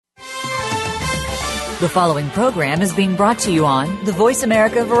The following program is being brought to you on the Voice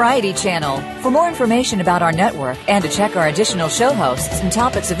America Variety Channel. For more information about our network and to check our additional show hosts and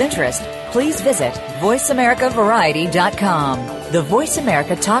topics of interest, please visit voiceamericavariety.com. The Voice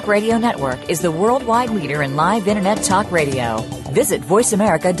America Talk Radio Network is the worldwide leader in live Internet talk radio. Visit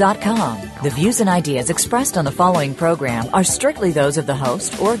voiceamerica.com. The views and ideas expressed on the following program are strictly those of the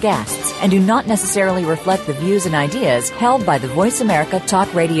host or guests and do not necessarily reflect the views and ideas held by the Voice America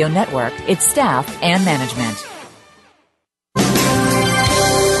Talk Radio Network, its staff, and management.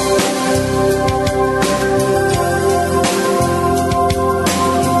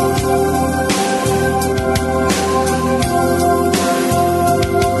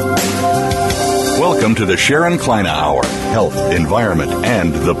 Welcome to the Sharon Kleyne Hour, Health, Environment,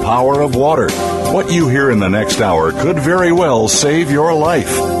 and the Power of Water. What you hear in the next hour could very well save your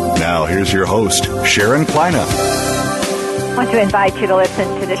life. Now, here's your host, Sharon Kleyne. I want to invite you to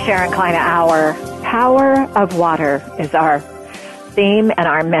listen to the Sharon Kleyne Hour. Power of Water is our theme and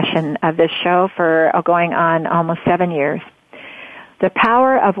our mission of this show for going on almost 7 years. The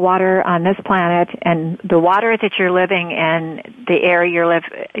power of water on this planet and the water that you're living in, the air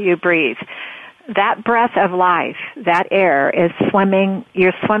you breathe. That breath of life, that air is swimming,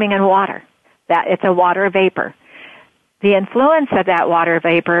 you're swimming in water. That it's a water vapor. The influence of that water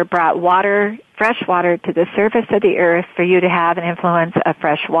vapor brought water, fresh water, to the surface of the earth for you to have an influence of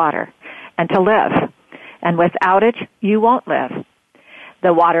fresh water and to live. And without it, you won't live.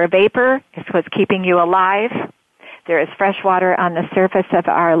 The water vapor is what's keeping you alive. There is fresh water on the surface of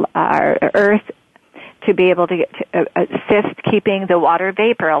our earth to be able to assist keeping the water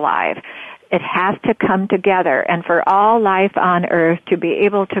vapor alive. It has to come together, and for all life on earth to be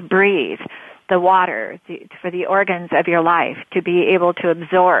able to breathe the water, for the organs of your life to be able to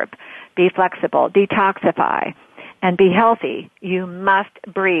absorb, be flexible, detoxify, and be healthy, you must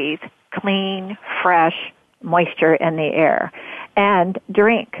breathe clean, fresh moisture in the air. And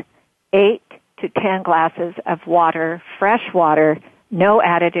drink 8 to 10 glasses of water, fresh water, no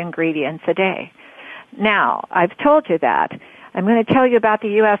added ingredients a day. Now, I've told you that. I'm going to tell you about the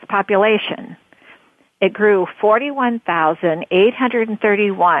U.S. population. It grew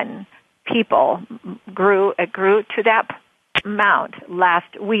 41,831 people. It grew to that amount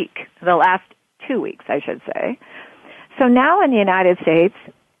last week, the last 2 weeks, I should say. So now in the United States,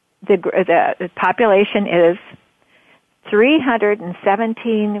 the population is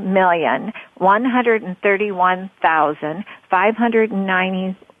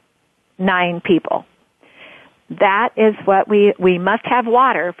 317,131,599 people. That is what we must have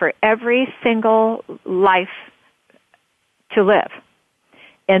water for every single life to live.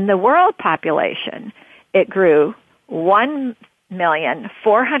 In the world population, it grew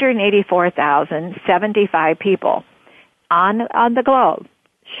 1,484,075 people on the globe,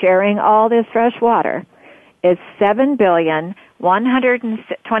 sharing all this fresh water. Is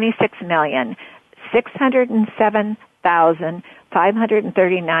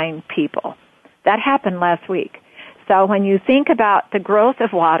 7,126,607,539 people. That happened last week. So when you think about the growth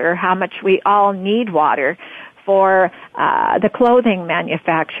of water, how much we all need water for the clothing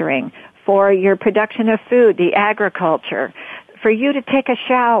manufacturing, for your production of food, the agriculture, for you to take a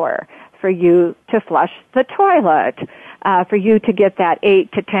shower, for you to flush the toilet, for you to get that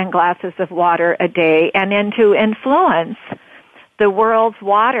 8 to 10 glasses of water a day, and then to influence the world's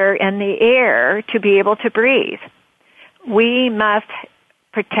water and the air to be able to breathe. We must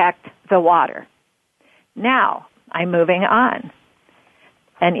protect the water. Now, I'm moving on.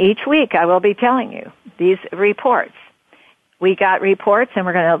 And each week I will be telling you these reports. We got reports, and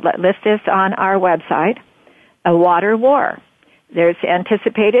we're going to list this on our website, a water war. There's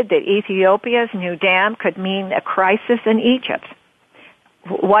anticipated that Ethiopia's new dam could mean a crisis in Egypt.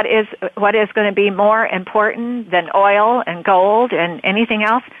 What is going to be more important than oil and gold and anything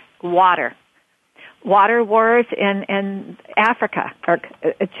else? Water. Water wars in Africa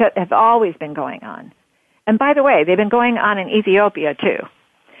have always been going on. And by the way, they've been going on in Ethiopia too.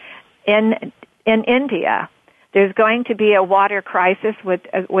 In India, there's going to be a water crisis with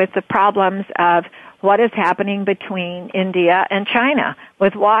the problems of what is happening between India and China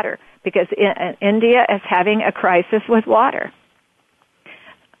with water, because India is having a crisis with water.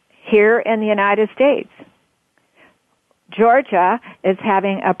 Here in the United States, Georgia is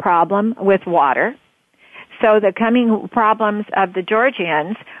having a problem with water. So the coming problems of the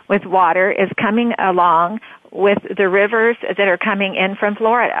Georgians with water is coming along with the rivers that are coming in from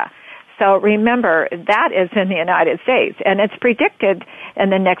Florida. So remember, that is in the United States, and it's predicted in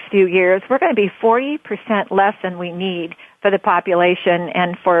the next few years we're going to be 40% less than we need for the population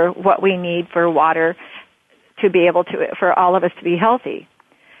and for what we need for water to be able to, for all of us to be healthy.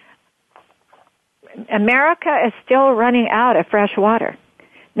 America is still running out of fresh water.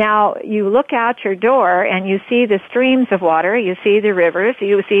 Now, you look out your door and you see the streams of water, you see the rivers,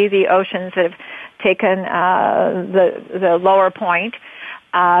 you see the oceans that have taken the lower point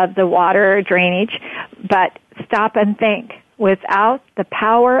of the water drainage, but stop and think. Without the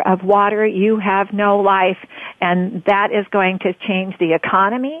power of water, you have no life, and that is going to change the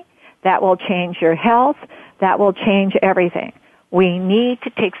economy, that will change your health, that will change everything. We need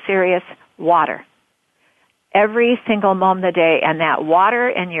to take serious water every single moment of the day, and that water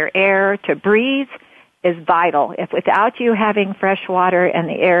in your air to breathe is vital. If without you having fresh water and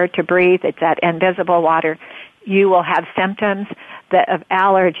the air to breathe, it's that invisible water, you will have symptoms of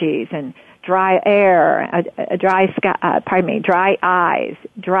allergies and dry air, dry eyes,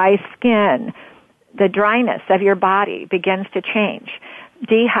 dry skin. The dryness of your body begins to change.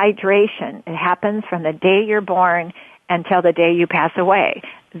 Dehydration, it happens from the day you're born until the day you pass away.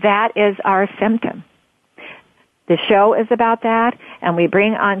 That is our symptom. The show is about that, and we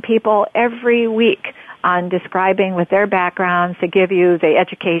bring on people every week on describing with their backgrounds to give you the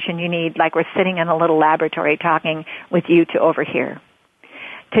education you need, like we're sitting in a little laboratory talking with you to overhear.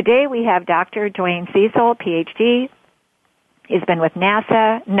 Today we have Dr. Dwayne Cecil, PhD. He's been with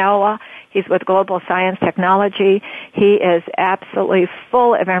NASA, NOAA. He's with Global Science Technology. He is absolutely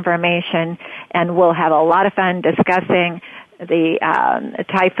full of information, and we'll have a lot of fun discussing the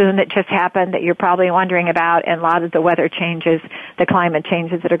typhoon that just happened that you're probably wondering about, and a lot of the weather changes, the climate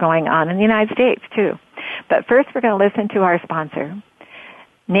changes that are going on in the United States, too. But first, we're going to listen to our sponsor,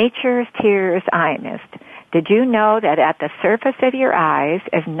 Nature's Tears Eye Mist. Did you know that at the surface of your eyes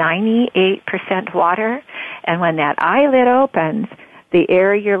is 98% water? And when that eyelid opens, the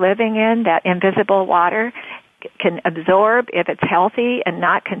air you're living in, that invisible water, can absorb if it's healthy and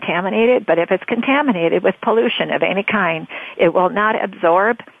not contaminated, but if it's contaminated with pollution of any kind, it will not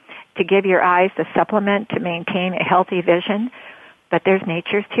absorb to give your eyes the supplement to maintain a healthy vision. But there's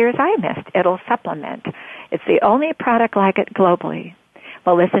Nature's Tears Eye Mist. It'll supplement. It's the only product like it globally.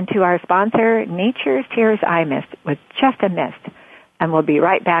 We'll listen to our sponsor, Nature's Tears Eye Mist, with just a mist. And we'll be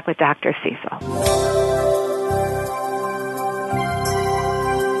right back with Dr. Cecil.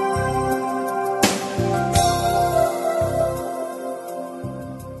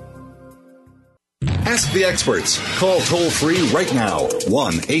 Ask the experts. Call toll-free right now,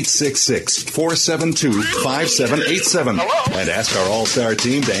 1-866-472-5787. And ask our All-Star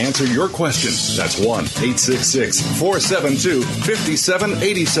team to answer your question. That's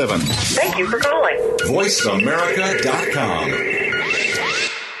 1-866-472-5787. Thank you for calling. VoiceAmerica.com.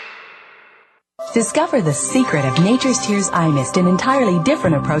 Discover the secret of Nature's Tears Eye Mist, an entirely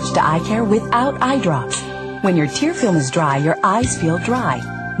different approach to eye care without eye drops. When your tear film is dry, your eyes feel dry.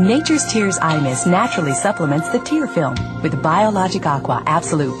 Nature's Tears Eye Mist naturally supplements the tear film with Biologic Aqua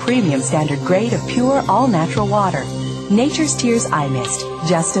Absolute Premium Standard Grade of pure, all-natural water. Nature's Tears Eye Mist,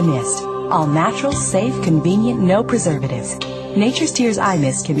 just a mist. All natural, safe, convenient, no preservatives. Nature's Tears Eye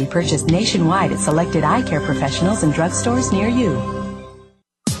Mist can be purchased nationwide at selected eye care professionals and drugstores near you.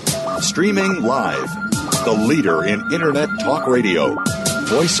 Streaming live, the leader in Internet talk radio,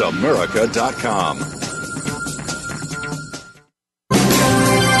 VoiceAmerica.com.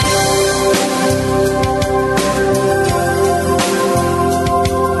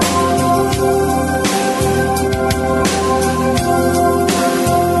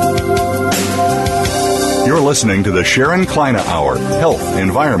 You're listening to the Sharon Kleyne Hour, Health,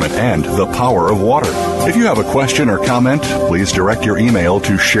 Environment, and the Power of Water. If you have a question or comment, please direct your email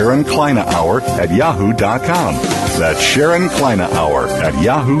to SharonKleineHour@yahoo.com. That's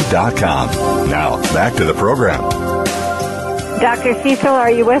SharonKleineHour@yahoo.com. Now, back to the program. Dr. Cecil,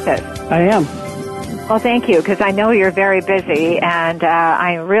 are you with us? I am. Well, thank you, because I know you're very busy, and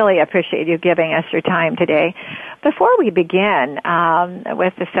I really appreciate you giving us your time today. Before we begin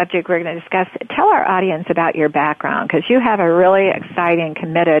with the subject we're going to discuss, tell our audience about your background, because you have a really exciting,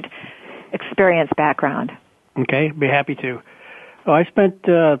 committed, experienced background. Okay, be happy to. Well, I spent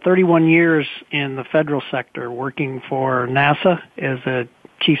 31 years in the federal sector working for NASA as a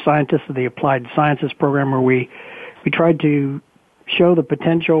chief scientist of the Applied Sciences program, where we tried to show the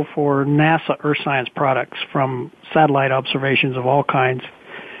potential for NASA Earth science products from satellite observations of all kinds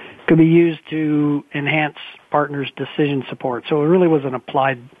could be used to enhance partners' decision support. So it really was an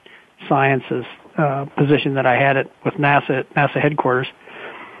applied sciences position that I had with NASA at NASA headquarters.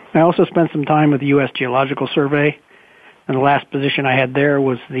 I also spent some time with the U.S. Geological Survey, and the last position I had there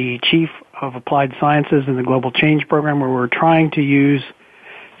was the chief of applied sciences in the Global Change Program, where we're trying to use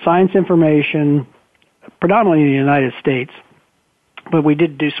science information predominantly in the United States, but we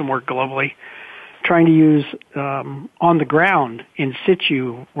did do some work globally, trying to use on the ground, in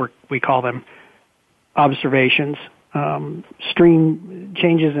situ work, we call them, observations, stream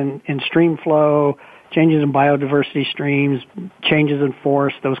changes in stream flow, changes in biodiversity streams, changes in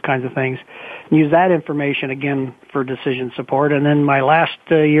forests, those kinds of things. Use that information again for decision support. And then my last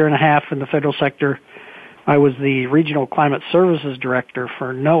year and a half in the federal sector, I was the Regional Climate Services Director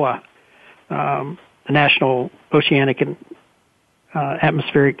for NOAA, the National Oceanic and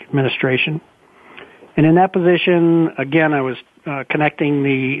Atmospheric Administration. And in that position, again, I was connecting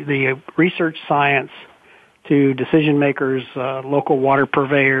the research science to decision makers, local water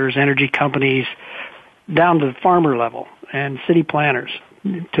purveyors, energy companies, down to the farmer level and city planners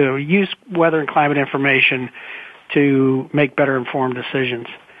to use weather and climate information to make better informed decisions.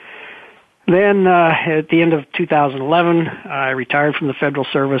 Then at the end of 2011, I retired from the federal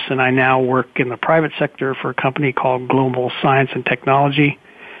service, and I now work in the private sector for a company called Global Science and Technology,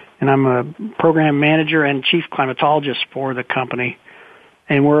 and I'm a program manager and chief climatologist for the company.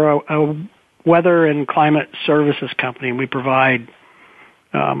 And we're a weather and climate services company, and we provide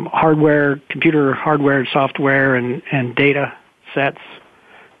hardware, computer hardware and software and data sets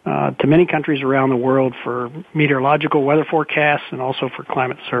to many countries around the world for meteorological weather forecasts and also for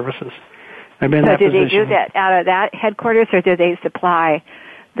climate services. I've been in that position. So do they do that out of that headquarters, or do they supply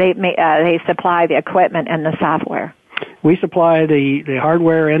they supply the equipment and the software? We supply the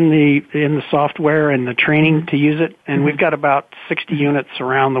hardware and the software and the training to use it, and we've got about 60 units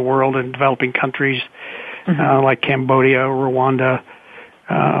around the world in developing countries like Cambodia, Rwanda,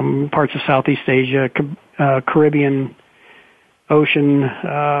 parts of Southeast Asia, Caribbean, ocean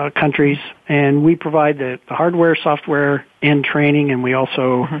countries, and we provide the hardware, software, and training, and we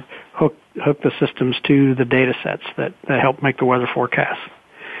also hook the systems to the data sets that help make the weather forecast.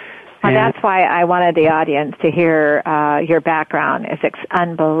 Well, that's why I wanted the audience to hear your background. It's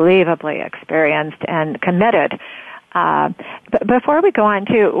unbelievably experienced and committed. But before we go on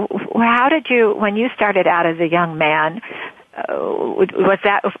to, how did you, when you started out as a young man, was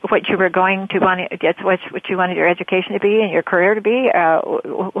that what you were going to want? That's what you wanted your education to be and your career to be?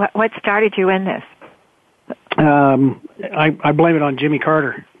 What started you in this? I blame it on Jimmy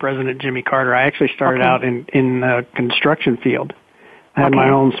Carter, President Jimmy Carter. I actually started out in the construction field. I had my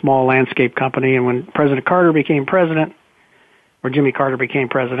own small landscape company, and when President Carter became president, or Jimmy Carter became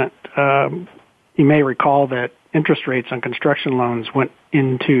president, you may recall that interest rates on construction loans went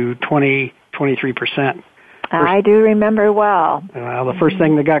into 23%. I do remember well. Well, the first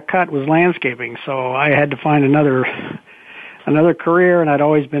thing that got cut was landscaping, so I had to find another career, and I'd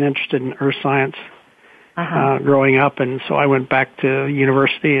always been interested in earth science growing up, and so I went back to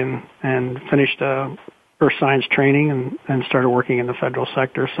university and finished earth science training and started working in the federal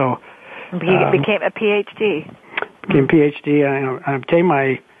sector. So became a PhD. Became a PhD. I obtained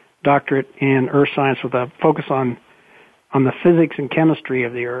my doctorate in earth science with a focus on the physics and chemistry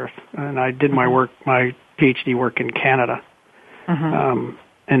of the earth, and I did my PhD work in Canada,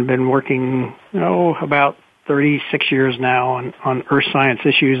 and been working about 36 years now on earth science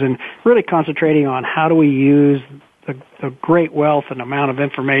issues, and really concentrating on how do we use the great wealth and amount of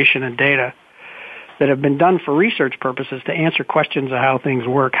information and data that have been done for research purposes to answer questions of how things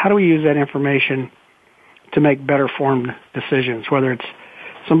work. How do we use that information to make better formed decisions, whether it's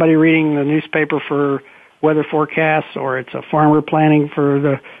somebody reading the newspaper for weather forecasts, or it's a farmer planning for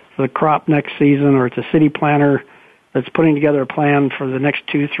the crop next season, or it's a city planner that's putting together a plan for the next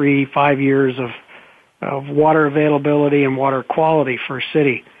 2, 3, 5 years of water availability and water quality for a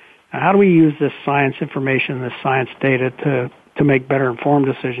city. Now, how do we use this science information, this science data to make better informed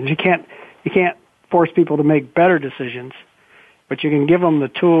decisions? You can't force people to make better decisions, but you can give them the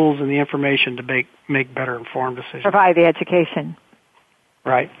tools and the information to make better informed decisions. Provide the education.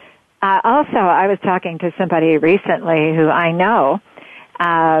 Right. Also, I was talking to somebody recently who I know.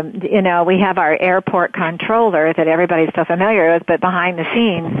 We have our airport controller that everybody's so familiar with, but behind the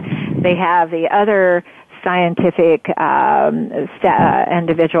scenes, they have the other scientific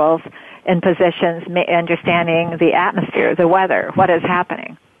individuals in positions understanding the atmosphere, the weather, what is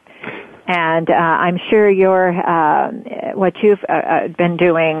happening. And I'm sure what you've been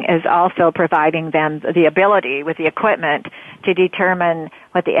doing is also providing them the ability with the equipment to determine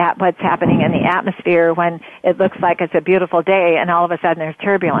what's happening in the atmosphere when it looks like it's a beautiful day and all of a sudden there's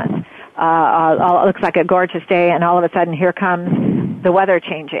turbulence. It looks like a gorgeous day and all of a sudden here comes the weather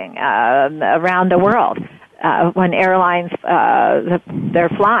changing around the world. When airlines they're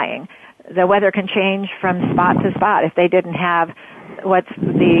flying, the weather can change from spot to spot. If they didn't have what's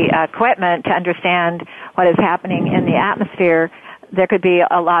the equipment to understand what is happening in the atmosphere, there could be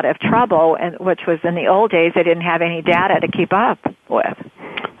a lot of trouble, which was in the old days they didn't have any data to keep up with.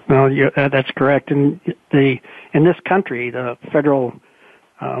 Well, that's correct. In this country, the federal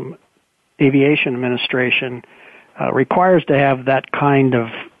Aviation Administration requires to have that kind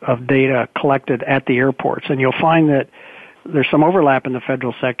of data collected at the airports. And you'll find that there's some overlap in the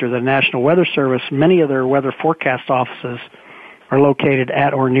federal sector. The National Weather Service, many of their weather forecast offices are located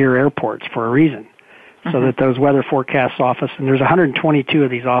at or near airports for a reason. So that those weather forecast offices, and there's 122 of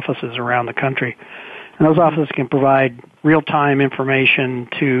these offices around the country, and those offices can provide real-time information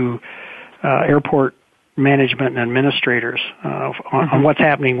to airport management and administrators on what's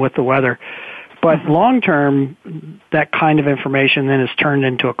happening with the weather. But long-term, that kind of information then is turned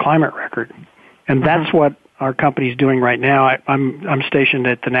into a climate record, and that's what our company's doing right now. I'm stationed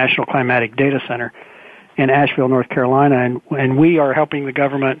at the National Climatic Data Center in Asheville, North Carolina, and we are helping the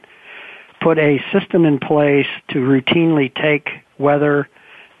government put a system in place to routinely take weather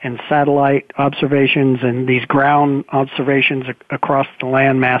and satellite observations and these ground observations across the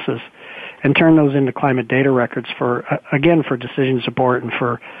land masses and turn those into climate data records for decision support and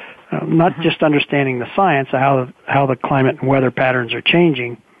for not just understanding the science of how the climate and weather patterns are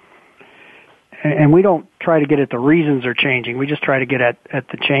changing. And we don't try to get at the reasons they're changing. We just try to get at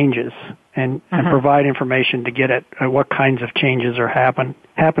the changes and provide information to get at what kinds of changes are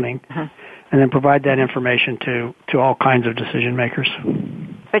happening, and then provide that information to all kinds of decision makers.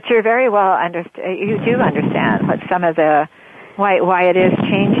 But you're very well you do understand what some of the why it is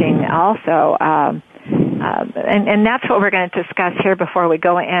changing also, and that's what we're going to discuss here before we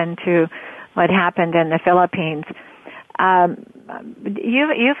go into what happened in the Philippines.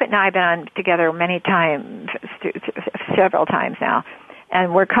 You and I have been on together many times, several times now,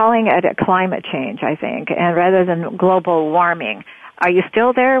 and we're calling it a climate change, I think, and rather than global warming. Are you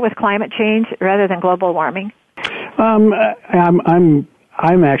still there with climate change rather than global warming?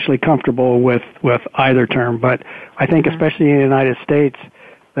 I'm actually comfortable with either term, but I think especially in the United States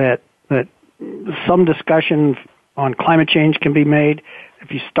that some discussion on climate change can be made.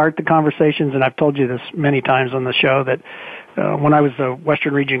 If you start the conversations, and I've told you this many times on the show, that when I was the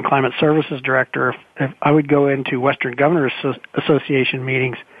Western Region Climate Services Director, if I would go into Western Governors Association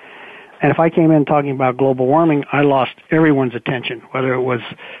meetings, and if I came in talking about global warming, I lost everyone's attention, whether it was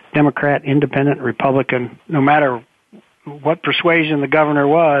Democrat, Independent, Republican, no matter what persuasion the governor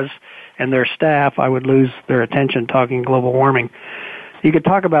was and their staff, I would lose their attention talking global warming. You could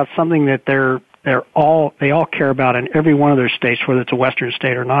talk about something that they all care about in every one of their states, whether it's a Western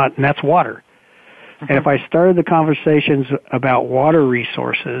state or not, and that's water. And if I started the conversations about water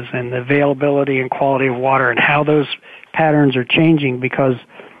resources and the availability and quality of water and how those patterns are changing because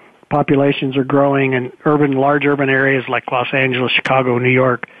populations are growing in large urban areas like Los Angeles, Chicago, New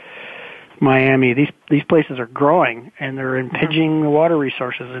York, Miami, these places are growing and they're impinging the water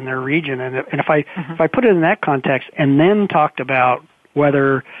resources in their region. And if I put it in that context and then talked about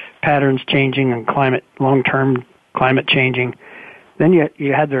weather patterns changing and long-term climate changing, then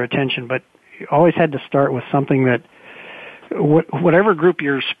you had their attention. But you always had to start with something that whatever group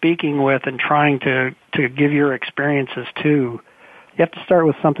you're speaking with and trying to give your experiences to, you have to start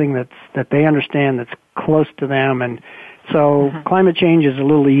with something that they understand, that's close to them. And so climate change is a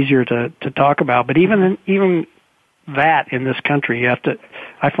little easier to talk about. But even that in this country,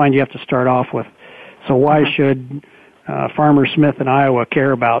 I find you have to start off with, so why should Farmer Smith in Iowa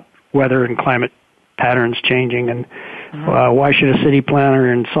care about weather and climate patterns changing? And why should a city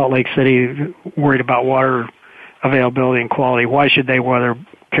planner in Salt Lake City worried about water availability and quality? Why should they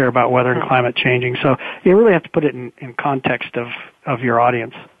care about weather and climate changing? So you really have to put it in context of your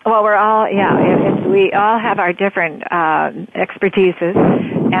audience. Well, we all have our different expertises,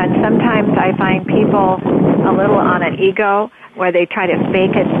 and sometimes I find people a little on an ego where they try to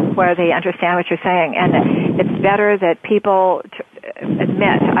fake it, where they understand what you're saying, and it's better that people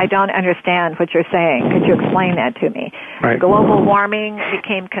admit, I don't understand what you're saying. Could you explain that to me? Right. Global warming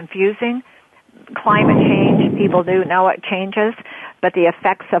became confusing. Climate change, people do know it changes, but the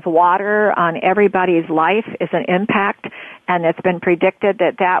effects of water on everybody's life is an impact, and it's been predicted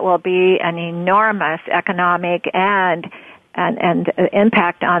that will be an enormous economic and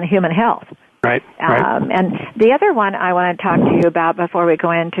impact on human health. Right. And the other one I want to talk to you about before we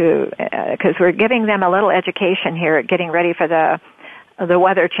go into, because we're giving them a little education here, getting ready for the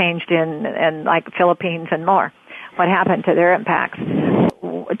weather changed in like Philippines and more. What happened to their impacts?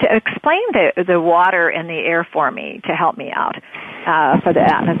 To explain the water in the air for me, to help me out, for the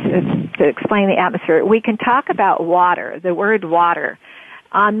atmosphere, to explain the atmosphere. We can talk about water, the word water,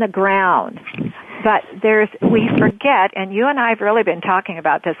 on the ground, but we forget, and you and I have really been talking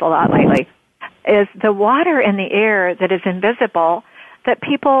about this a lot lately, is the water in the air that is invisible that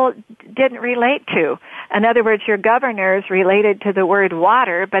people didn't relate to. In other words, your governors related to the word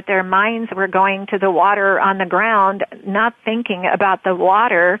water, but their minds were going to the water on the ground, not thinking about the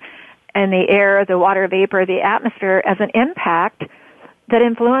water and the air, the water vapor, the atmosphere as an impact that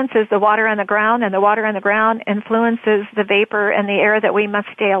influences the water on the ground, and the water on the ground influences the vapor and the air that we must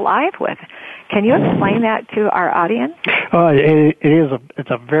stay alive with. Can you explain that to our audience? It's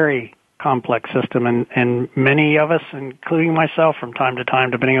a very complex system, and many of us, including myself from time to time,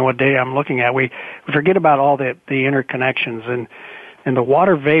 depending on what data I'm looking at, we forget about all the interconnections and the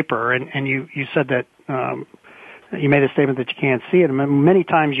water vapor, and you said that you made a statement that you can't see it. Many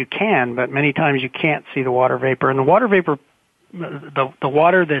times you can, but many times you can't see the water vapor. And the water vapor, the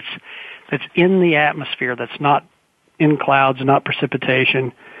water that's in the atmosphere, that's not in clouds, not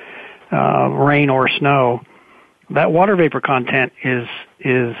precipitation, rain or snow, that water vapor content is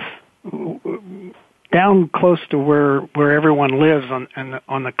down close to where everyone lives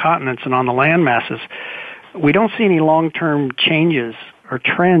on the continents and on the land masses. We don't see any long-term changes or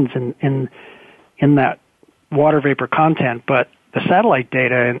trends in that water vapor content, but the satellite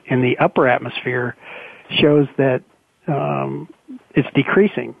data in the upper atmosphere shows that it's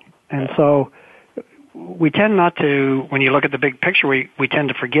decreasing. And so we tend not to, when you look at the big picture, we tend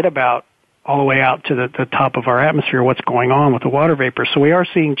to forget about all the way out to the top of our atmosphere what's going on with the water vapor. So we are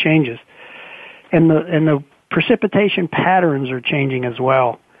seeing changes. And the precipitation patterns are changing as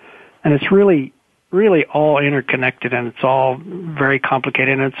well. And it's really all interconnected, and it's all very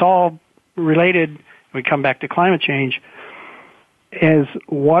complicated, and it's all related. We come back to climate change. As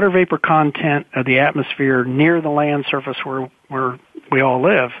water vapor content of the atmosphere near the land surface where we all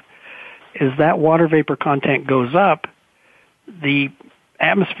live, as that water vapor content goes up, the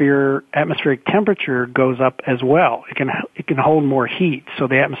atmospheric temperature goes up as well. It can hold more heat, so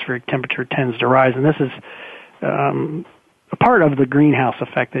the atmospheric temperature tends to rise. And this is a part of the greenhouse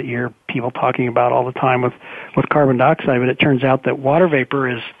effect that you hear people talking about all the time with carbon dioxide. But it turns out that water vapor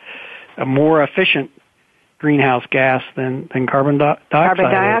is a more efficient greenhouse gas than carbon dioxide. Carbon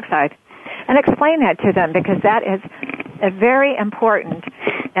dioxide. And explain that to them, because that is a very important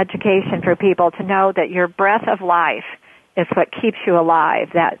education for people to know that your breath of life is what keeps you alive,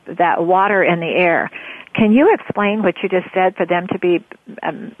 that water in the air. Can you explain what you just said for them to be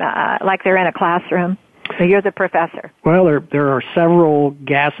like they're in a classroom? So you're the professor. Well, there are several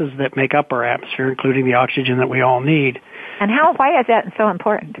gases that make up our atmosphere, including the oxygen that we all need. And why is that so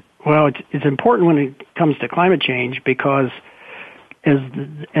important? Well, it's important when it comes to climate change, because as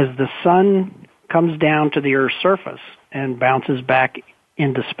the sun comes down to the Earth's surface and bounces back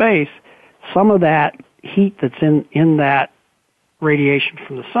into space, some of that heat that's in that radiation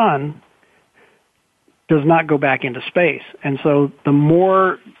from the sun does not go back into space. And so the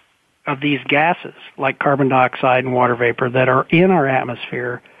more of these gases, like carbon dioxide and water vapor, that are in our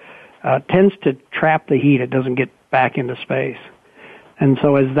atmosphere, tends to trap the heat. It doesn't get back into space. And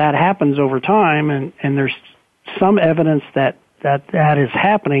so as that happens over time, and there's some evidence that is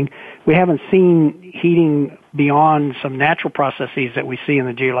happening, we haven't seen heating beyond some natural processes that we see in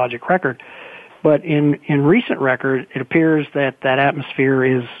the geologic record. But in recent record, it appears that atmosphere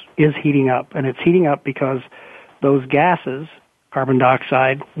is heating up, and it's heating up because those gases, carbon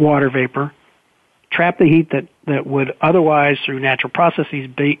dioxide, water vapor, trap the heat that would otherwise, through natural processes,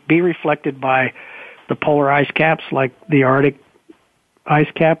 be reflected by the polar ice caps, like the Arctic ice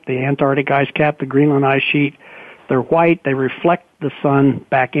cap, the Antarctic ice cap, the Greenland ice sheet. They're white. They reflect the sun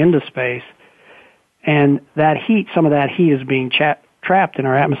back into space. And that heat, some of that heat is being trapped in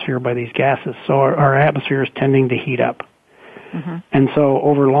our atmosphere by these gases. So our atmosphere is tending to heat up. Mm-hmm. And so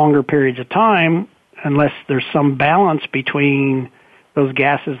over longer periods of time, unless there's some balance between those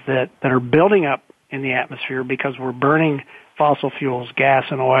gases that are building up in the atmosphere because we're burning fossil fuels, gas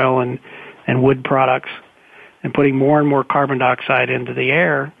and oil and wood products, and putting more and more carbon dioxide into the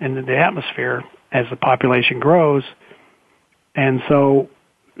air, into the atmosphere as the population grows. And so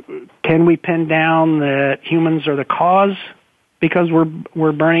can we pin down that humans are the cause because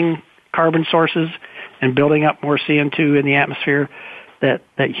we're burning carbon sources and building up more CO2 in the atmosphere, that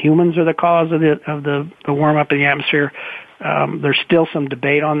humans are the cause of the warm up in the atmosphere? There's still some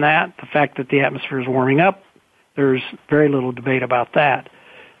debate on that. The fact that the atmosphere is warming up, there's very little debate about that.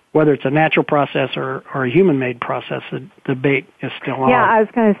 Whether it's a natural process or a human-made process, the debate is still on. Yeah, I was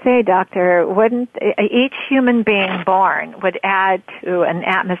going to say, Doctor, wouldn't each human being born would add to an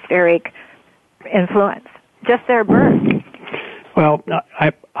atmospheric influence, just their birth? Well,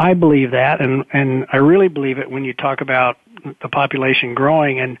 I believe that, and I really believe it when you talk about the population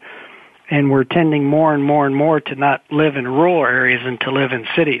growing, and we're tending more and more and more to not live in rural areas and to live in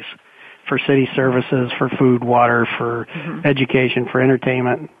cities, for city services, for food, water, for education, for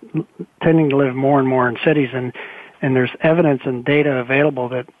entertainment, tending to live more and more in cities. And there's evidence and data available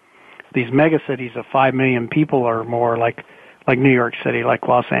that these megacities of 5 million people or more, like like New York City, like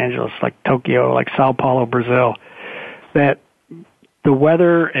Los Angeles, like Tokyo, like Sao Paulo, Brazil, that the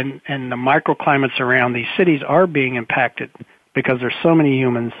weather and the microclimates around these cities are being impacted because there's so many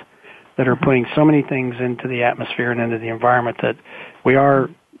humans that are putting so many things into the atmosphere and into the environment that we are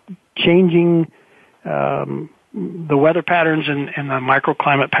changing the weather patterns and the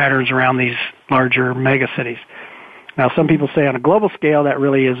microclimate patterns around these larger mega cities. Now, some people say on a global scale that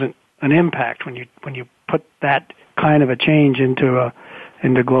really isn't an impact when you put that kind of a change into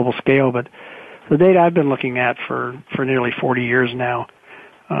global scale. But the data I've been looking at for nearly 40 years now,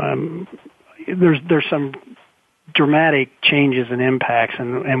 there's some dramatic changes and impacts,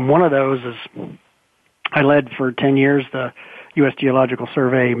 and one of those is I led for 10 years the U.S. Geological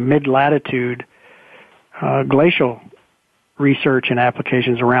Survey mid-latitude glacial research and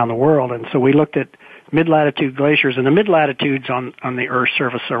applications around the world, and so we looked at mid-latitude glaciers, and the mid-latitudes on the Earth's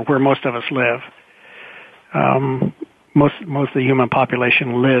surface are where most of us live. Most of the human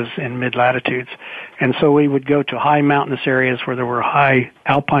population lives in mid-latitudes, and so we would go to high mountainous areas where there were high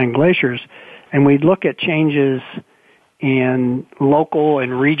alpine glaciers, and we'd look at changes in local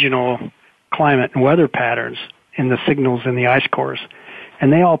and regional climate and weather patterns in the signals in the ice cores,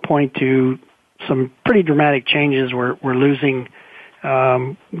 and they all point to some pretty dramatic changes. We're losing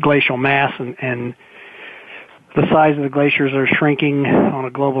glacial mass, and the size of the glaciers are shrinking on a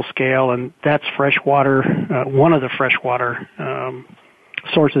global scale, and that's freshwater, one of the freshwater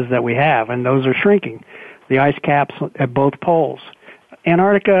sources that we have, and those are shrinking. The ice caps at both poles.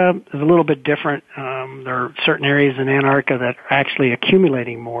 Antarctica is a little bit different. There are certain areas in Antarctica that are actually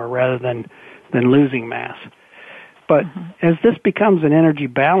accumulating more rather than losing mass. But as this becomes an energy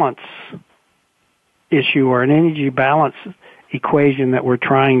balance issue or an energy balance equation that we're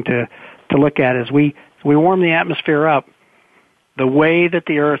trying to look at, as we warm the atmosphere up, the way that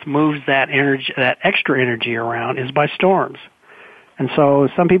the Earth moves that energy, that extra energy around, is by storms. And so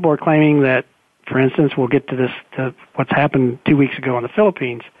some people are claiming that, for instance, we'll get to this, to what's happened 2 weeks ago in the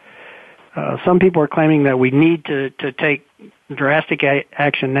Philippines. Some people are claiming that we need to take drastic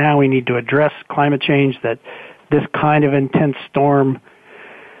action now. We need to address climate change, that this kind of intense storm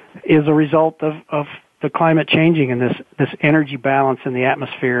is a result of the climate changing and this energy balance in the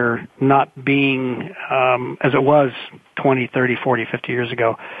atmosphere not being as it was 20, 30, 40, 50 years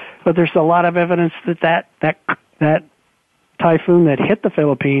ago. But there's a lot of evidence that typhoon that hit the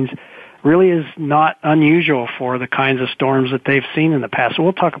Philippines really is not unusual for the kinds of storms that they've seen in the past. So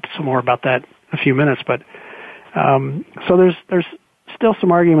we'll talk some more about that in a few minutes. But so there's still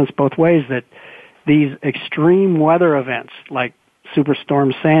some arguments both ways that these extreme weather events like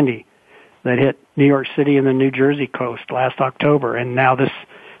Superstorm Sandy that hit New York City and the New Jersey coast last October, and now this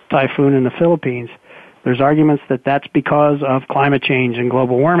typhoon in the Philippines, there's arguments that that's because of climate change and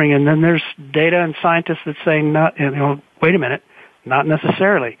global warming. And then there's data and scientists that say, wait a minute, not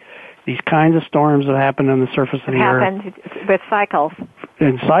necessarily. These kinds of storms that happen on the surface of the Earth happened with cycles.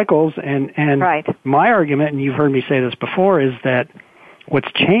 And cycles, and right. My argument, and you've heard me say this before, is that what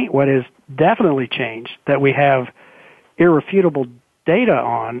has definitely changed, that we have irrefutable data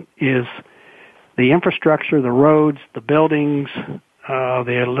on, is the infrastructure, the roads, the buildings,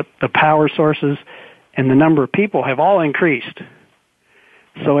 the power sources, and the number of people have all increased.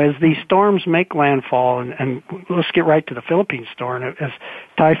 So as these storms make landfall, and let's get right to the Philippines storm, as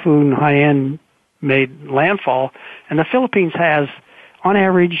Typhoon Haiyan made landfall, and the Philippines has, on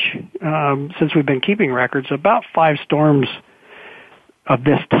average, since we've been keeping records, about 5 storms of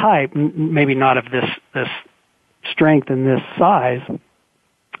this type, maybe not of this strength and this size,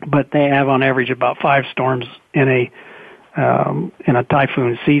 but they have on average about 5 storms in a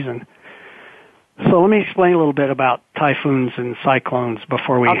typhoon season. So let me explain a little bit about typhoons and cyclones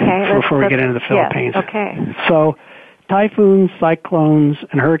before we get into the Philippines. Yes, okay. So typhoons, cyclones,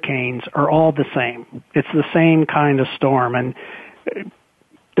 and hurricanes are all the same. It's the same kind of storm, and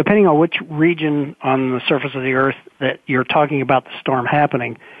depending on which region on the surface of the Earth that you're talking about the storm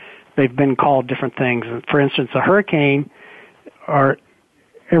happening, they've been called different things. For instance, a hurricane are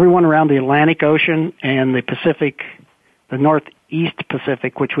everyone around the Atlantic Ocean and the Pacific, the Northeast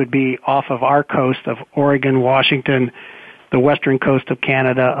Pacific, which would be off of our coast of Oregon, Washington, the western coast of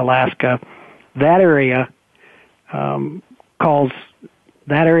Canada, Alaska. That area calls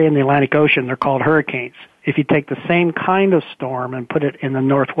that area in the Atlantic Ocean, they're called hurricanes. If you take the same kind of storm and put it in the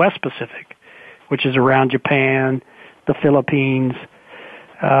Northwest Pacific, which is around Japan, the Philippines,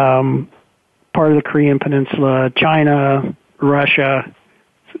 part of the Korean Peninsula, China, Russia,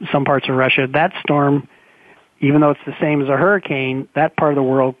 some parts of Russia, that storm, even though it's the same as a hurricane, that part of the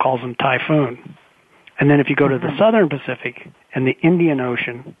world calls them typhoon. And then if you go to the southern Pacific and the Indian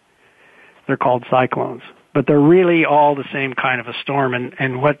Ocean, they're called cyclones. but they're really all the same kind of a storm.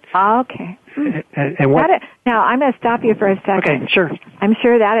 And what? Okay. And what? Now, I'm going to stop you for a second. Okay, sure. I'm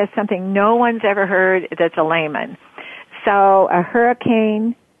sure that is something no one's ever heard that's a layman. So a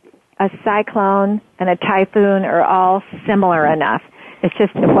hurricane, a cyclone, and a typhoon are all similar enough. It's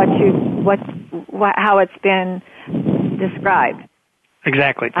just how it's been described.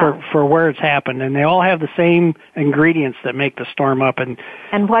 Exactly, for where it's happened. And they all have the same ingredients that make the storm up. And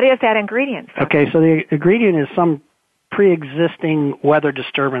what is that ingredient? Okay, so the ingredient is some pre-existing weather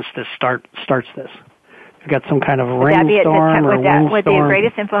disturbance that starts this. You've got some kind of rainstorm or windstorm. Would the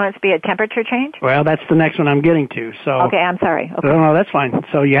greatest influence be a temperature change? Well, that's the next one I'm getting to. So okay, I'm sorry. Okay. No, that's fine.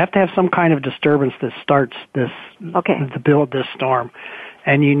 So you have to have some kind of disturbance that starts this to build this storm.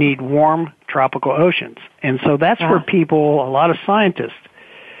 And you need warm tropical oceans. And so that's where people, a lot of scientists,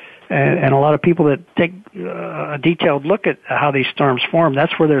 and a lot of people that take a detailed look at how these storms form,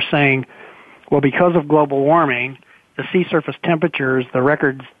 that's where they're saying, well, because of global warming, the sea surface temperatures, the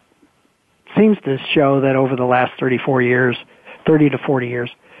records seems to show that over the last 30 to 40 years,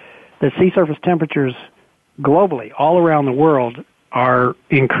 that sea surface temperatures globally, all around the world, are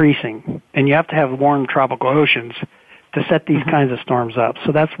increasing. And you have to have warm tropical oceans to set these kinds of storms up.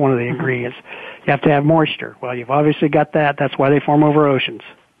 So that's one of the ingredients. You have to have moisture. Well, you've obviously got that. That's why they form over oceans.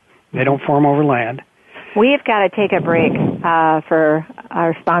 They don't form over land. We've got to take a break for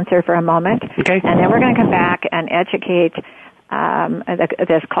our sponsor for a moment. Okay. And then we're going to come back and educate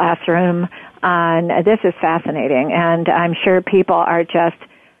this classroom on, this is fascinating, and I'm sure people are just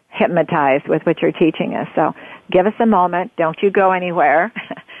hypnotized with what you're teaching us. So give us a moment. Don't you go anywhere.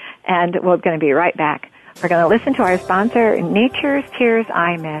 And we're going to be right back. We're going to listen to our sponsor, Nature's Tears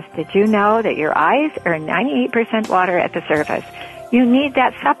Eye Mist. Did you know that your eyes are 98% water at the surface? You need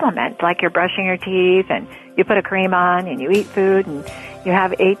that supplement, like you're brushing your teeth and you put a cream on and you eat food and you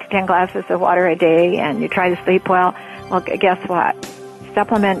have 8 to 10 glasses of water a day and you try to sleep well. Well, guess what?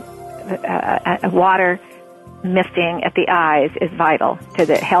 Supplement water misting at the eyes is vital to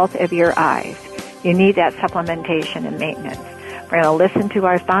the health of your eyes. You need that supplementation and maintenance. We're going to listen to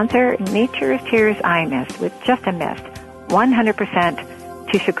our sponsor, Nature's Tears Eye Mist, with just a mist, 100%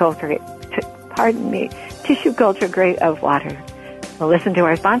 tissue culture grade of water. We'll listen to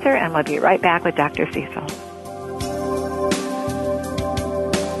our sponsor, and we'll be right back with Dr. Cecil.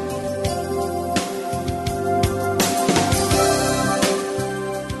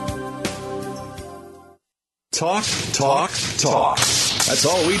 Talk, talk, talk. That's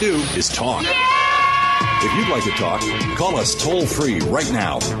all we do is talk. If you'd like to talk, call us toll-free right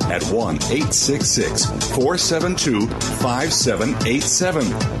now at 1-866-472-5787.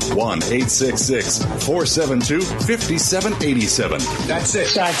 1-866-472-5787. That's it.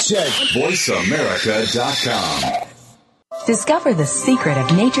 VoiceAmerica.com. Discover the secret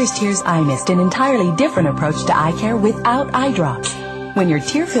of Nature's Tears Eye Mist, an entirely different approach to eye care without eye drops. When your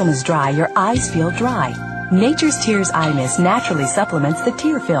tear film is dry, your eyes feel dry. Nature's Tears Eye Mist naturally supplements the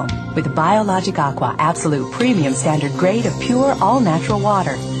tear film with Biologic Aqua Absolute Premium Standard Grade of pure, all-natural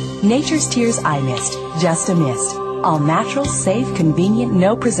water. Nature's Tears Eye Mist, just a mist. All natural, safe, convenient,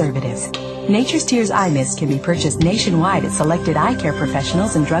 no preservatives. Nature's Tears Eye Mist can be purchased nationwide at selected eye care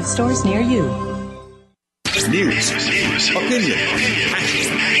professionals and drugstores near you. News, opinion.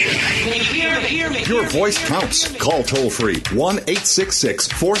 Your voice counts. Call toll-free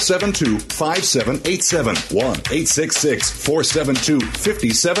 1-866-472-5787.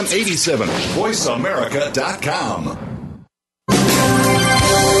 1-866-472-5787. VoiceAmerica.com.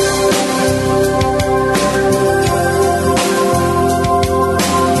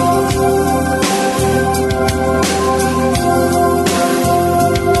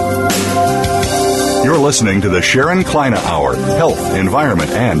 You're listening to the Sharon Kleina Hour, Health,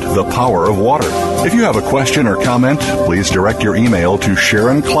 Environment, and the Power of Water. If you have a question or comment, please direct your email to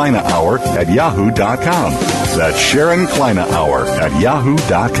SharonKleinaHour@yahoo.com. That's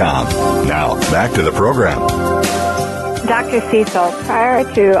SharonKleinaHour@yahoo.com. Now, back to the program. Dr. Cecil, prior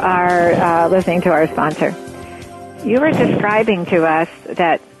to our listening to our sponsor, you were describing to us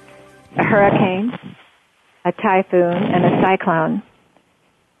that a hurricane, a typhoon, and a cyclone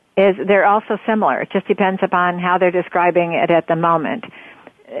they're also similar. It just depends upon how they're describing it at the moment.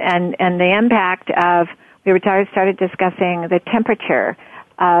 And the impact of, we started discussing the temperature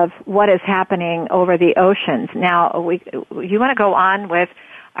of what is happening over the oceans. Now, you want to go on with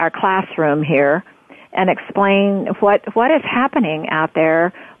our classroom here and explain what is happening out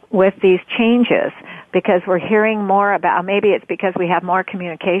there with these changes, because we're hearing more about, maybe it's because we have more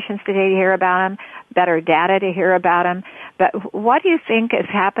communications today to hear about them, better data to hear about them, but what do you think is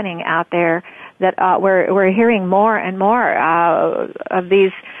happening out there that we're hearing more and more of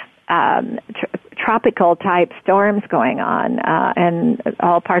these tropical type storms going on in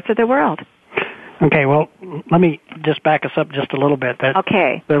all parts of the world. Okay, well, let me just back us up just a little bit.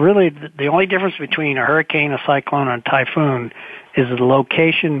 Okay. The only difference between a hurricane, a cyclone, and a typhoon is the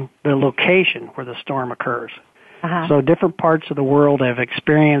location where the storm occurs. Uh-huh. So different parts of the world have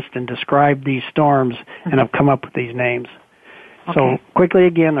experienced and described these storms and have come up with these names. Okay. So quickly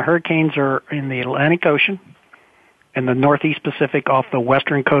again, the hurricanes are in the Atlantic Ocean, in the Northeast Pacific off the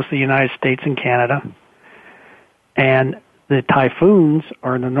western coast of the United States and Canada. And the typhoons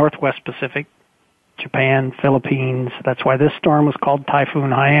are in the Northwest Pacific, Japan, Philippines. That's why this storm was called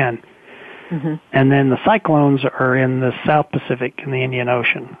Typhoon Haiyan. Mm-hmm. And then the cyclones are in the South Pacific in the Indian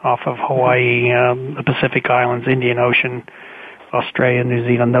Ocean, off of Hawaii, the Pacific Islands, Indian Ocean, Australia, New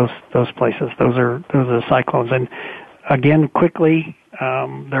Zealand, those places. Those are the cyclones. And again, quickly,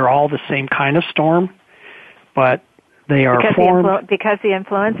 they're all the same kind of storm, but they are formed because the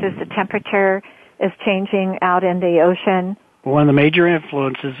influence is the temperature is changing out in the ocean. One of the major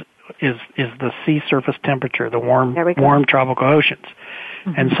influences is the sea surface temperature, the warm tropical oceans.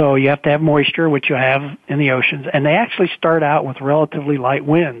 Mm-hmm. And so you have to have moisture, which you have in the oceans, and they actually start out with relatively light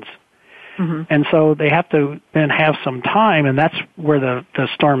winds. Mm-hmm. And so they have to then have some time, and that's where the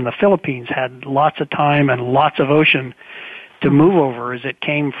storm in the Philippines had lots of time and lots of ocean to move over as it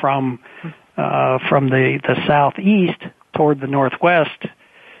came from the southeast toward the northwest.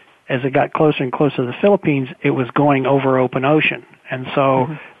 As it got closer and closer to the Philippines, it was going over open ocean. And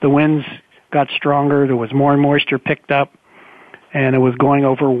so the winds got stronger, there was more moisture picked up, and it was going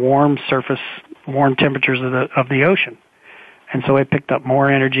over warm temperatures of the ocean. And so it picked up more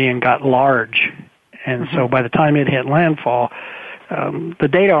energy and got large. And so by the time it hit landfall, the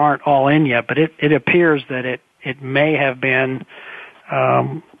data aren't all in yet, but it appears that it may have been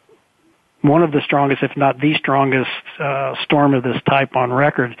one of the strongest, if not the strongest, storm of this type on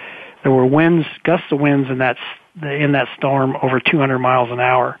record. There were gusts of winds in that storm over 200 miles an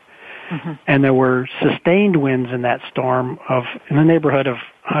hour. Mm-hmm. And there were sustained winds in that storm in the neighborhood of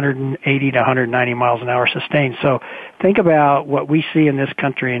 180 to 190 miles an hour sustained. So think about what we see in this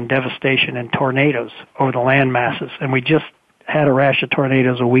country in devastation and tornadoes over the land masses. And we just had a rash of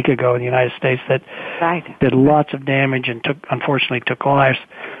tornadoes a week ago in the United States that did lots of damage and unfortunately took lives.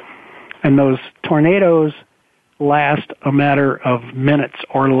 And those tornadoes last a matter of minutes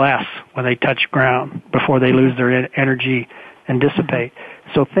or less when they touch ground before they lose their energy and dissipate.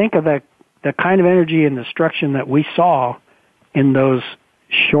 So think of the kind of energy and destruction that we saw in those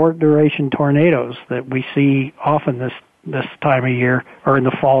short duration tornadoes that we see often this time of year or in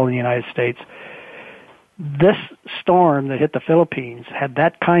the fall in the United States. This storm that hit the Philippines had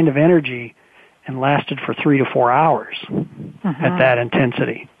that kind of energy and lasted for 3 to 4 hours at that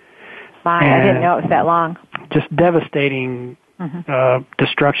intensity. My, I didn't know it was that long. Just devastating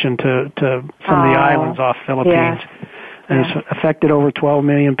destruction to some of the islands off Philippines. Yes. And it's affected over 12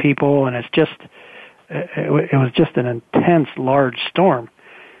 million people, and it was just an intense, large storm.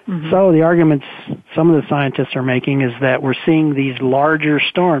 Mm-hmm. So the arguments some of the scientists are making is that we're seeing these larger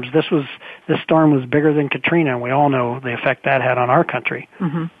storms. This storm was bigger than Katrina, and we all know the effect that had on our country.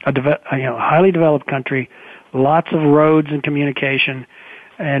 Mm-hmm. A highly developed country, lots of roads and communication,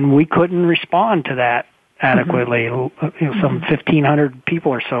 and we couldn't respond to that adequately. Mm-hmm. Some 1,500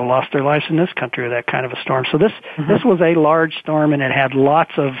 people or so lost their lives in this country with that kind of a storm. So this was a large storm, and it had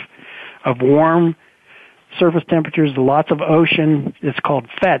lots of warm surface temperatures, lots of ocean. It's called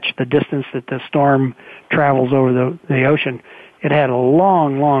fetch, the distance that the storm travels over the ocean. It had a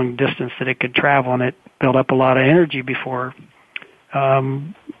long, long distance that it could travel, and it built up a lot of energy before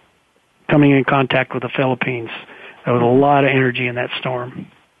coming in contact with the Philippines. There was a lot of energy in that storm.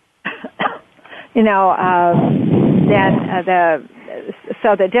 So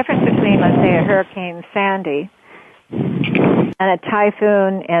the difference between, let's say, a Hurricane Sandy and a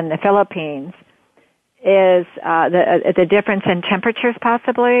typhoon in the Philippines is the difference in temperatures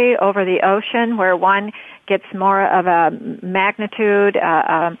possibly over the ocean, where one gets more of a magnitude,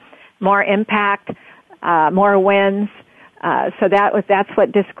 more impact, more winds. So that's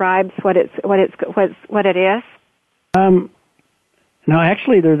what describes what it is. No,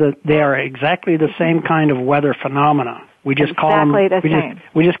 actually, they are exactly the same kind of weather phenomena. We just call them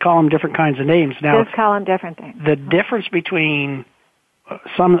we just call them different kinds of names. Now, just call them different things. The difference between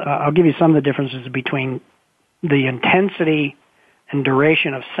I'll give you some of the differences between the intensity and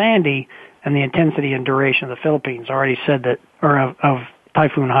duration of Sandy and the intensity and duration of the Philippines. I already said that, or of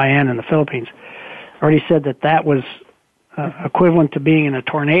Typhoon Haiyan in the Philippines. I already said that was equivalent to being in a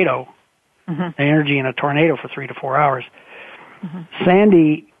tornado, the energy in a tornado for 3 to 4 hours.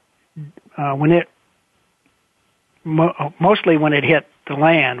 Sandy, mostly when it hit the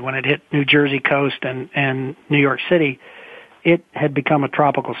land, when it hit New Jersey coast and New York City, it had become a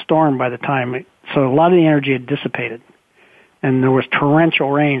tropical storm by the time. So a lot of the energy had dissipated, and there was torrential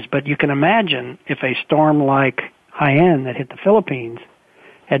rains. But you can imagine if a storm like Haiyan that hit the Philippines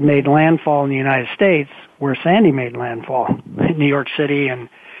had made landfall in the United States, where Sandy made landfall in New York City and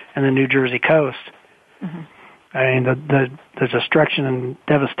the New Jersey coast. Mm-hmm. I mean, the destruction and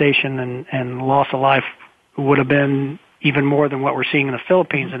devastation and loss of life would have been even more than what we're seeing in the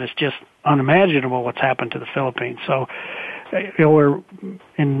Philippines, and it's just unimaginable what's happened to the Philippines. So, we're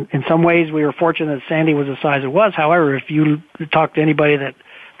in some ways we were fortunate that Sandy was the size it was. However, if you talk to anybody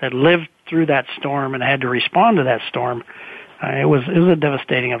that lived through that storm and had to respond to that storm, it was a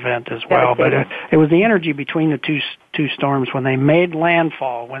devastating event as well. But it was the energy between the two storms when they made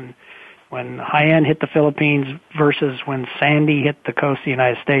landfall, when Haiyan hit the Philippines versus when Sandy hit the coast of the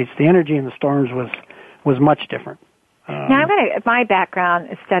United States. The energy in the storms was much different. Now, my background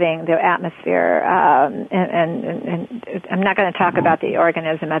is studying the atmosphere, and I'm not going to talk about the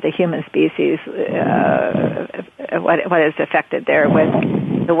organism of the human species, what is affected there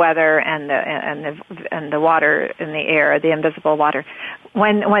with the weather and the water in the air, the invisible water.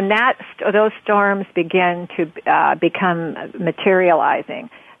 When those storms begin to become materializing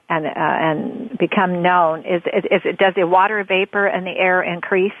and become known, does the water vapor in the air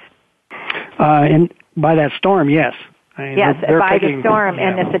increase? And by that storm, yes. I mean, yes, they're by picking, the storm,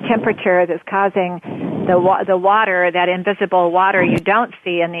 and it's the temperature that's causing the water, that invisible water you don't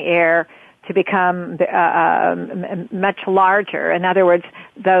see in the air, to become much larger. In other words,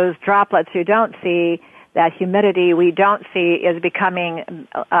 those droplets you don't see, that humidity we don't see, is becoming.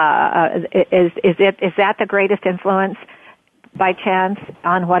 Is that the greatest influence, by chance,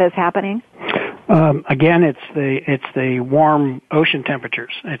 on what is happening? Again, it's the warm ocean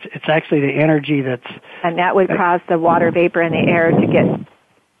temperatures. It's actually the energy that's... And that would cause the water vapor in the air to get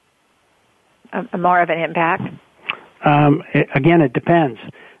more of an impact? Again, it depends.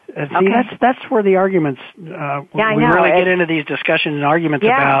 See, that's where the arguments... we really get into these discussions and arguments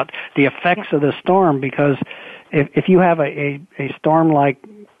about the effects of the storm, because if you have a storm like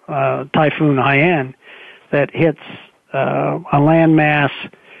Typhoon Haiyan that hits a landmass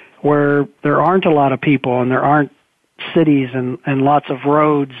where there aren't a lot of people and there aren't cities and lots of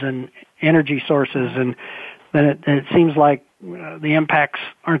roads and energy sources, and then it seems like the impacts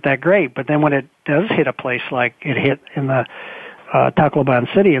aren't that great. But then when it does hit a place like it hit in the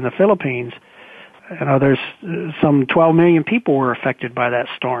Tacloban City in the Philippines, there's some 12 million people were affected by that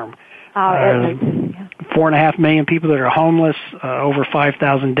storm. 4.5 million people that are homeless, over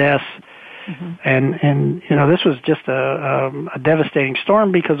 5,000 deaths. Mm-hmm. And this was just a devastating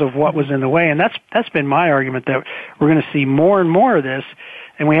storm because of what was in the way, and that's been my argument, that we're going to see more and more of this,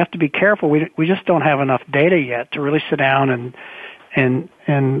 and we have to be careful. We just don't have enough data yet to really sit down and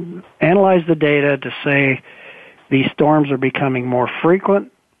analyze the data to say these storms are becoming more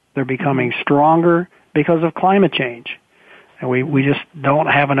frequent, they're becoming stronger because of climate change, and we just don't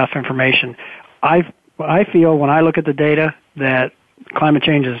have enough information. I feel when I look at the data that climate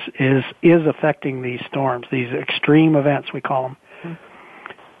change is affecting these storms, these extreme events, we call them. Mm-hmm.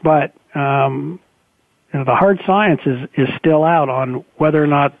 But the hard science is still out on whether or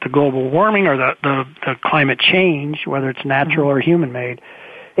not the global warming or the climate change, whether it's natural or human-made.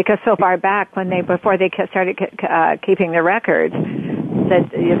 Because so far back, before they started keeping the records,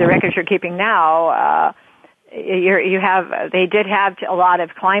 the records you're keeping now, they did have a lot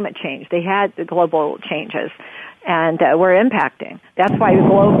of climate change. They had the global changes, and were impacting. That's why the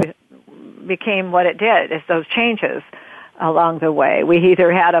globe became what it did, is those changes along the way. We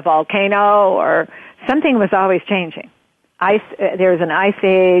either had a volcano or something was always changing. There was an ice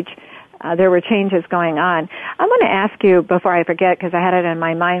age. There were changes going on. I'm going to ask you, before I forget, because I had it in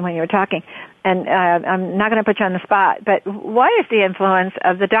my mind when you were talking, and I'm not going to put you on the spot, but what is the influence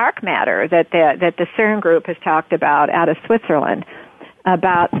of the dark matter that the CERN group has talked about out of Switzerland,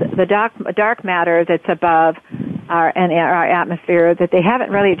 about the dark matter that's above our atmosphere, that they haven't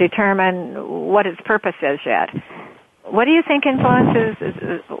really determined what its purpose is yet? What do you think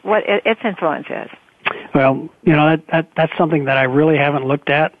what its influence is? Well, that's something that I really haven't looked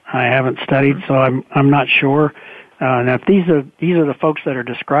at. I haven't studied, so I'm not sure. Now, if these are the folks that are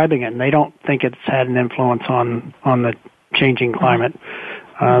describing it, and they don't think it's had an influence on the changing climate,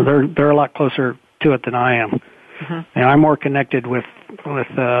 they're a lot closer to it than I am. Mm-hmm. I'm more connected with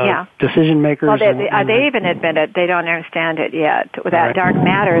decision makers. Well, they even admit it. They don't understand it yet. That dark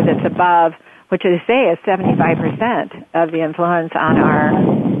matter that's above, which they say is 75% of the influence on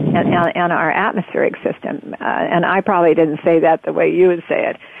our atmospheric system. And I probably didn't say that the way you would say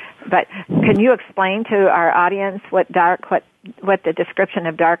it. But can you explain to our audience what the description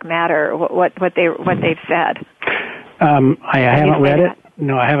of dark matter, what they've said? I haven't read it.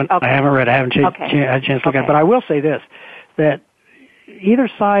 No, I haven't. Okay. I haven't read it. I haven't had a chance to look at it. But I will say this: that either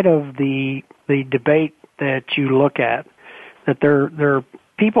side of the debate that you look at, that there are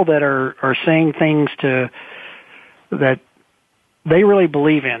people that are saying things that they really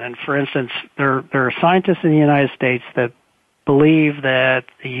believe in. And for instance, there are scientists in the United States that believe that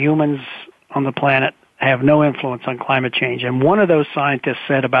the humans on the planet have no influence on climate change. And one of those scientists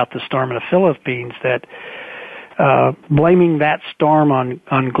said about the storm in the Philippines that blaming that storm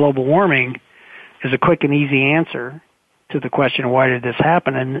on global warming is a quick and easy answer to the question of why did this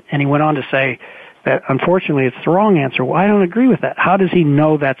happen. And he went on to say that unfortunately it's the wrong answer. Well, I don't agree with that. How does he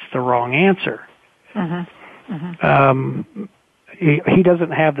know that's the wrong answer? Mm-hmm. Mm-hmm. He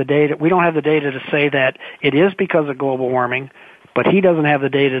doesn't have the data. We don't have the data to say that it is because of global warming, but he doesn't have the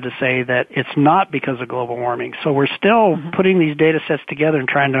data to say that it's not because of global warming. So we're still putting these data sets together and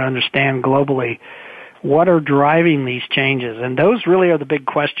trying to understand globally what are driving these changes. And those really are the big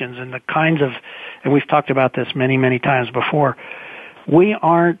questions and the kinds of, and we've talked about this many, many times before, we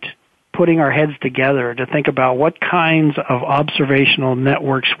aren't putting our heads together to think about what kinds of observational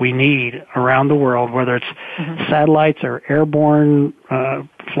networks we need around the world, whether it's satellites or airborne,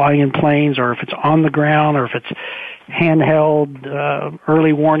 flying in planes, or if it's on the ground, or if it's handheld,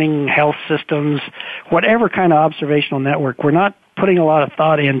 early warning health systems, whatever kind of observational network. We're not putting a lot of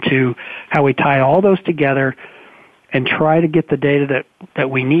thought into how we tie all those together and try to get the data that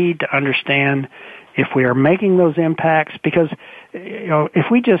we need to understand if we are making those impacts. Because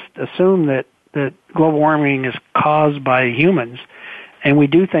if we just assume that global warming is caused by humans, and we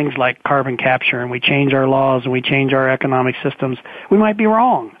do things like carbon capture, and we change our laws, and we change our economic systems, we might be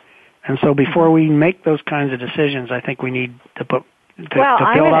wrong. And so before we make those kinds of decisions, I think we need to build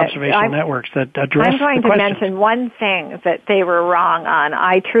observational networks that address the question. I'm going to mention one thing that they were wrong on,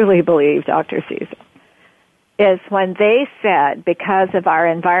 I truly believe, Dr. Cecil, is when they said because of our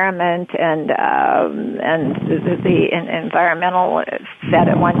environment and the environmental said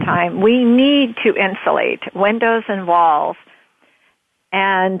at one time, we need to insulate windows and walls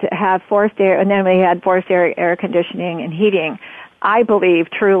and have forced air, and then we had forced air conditioning and heating. I believe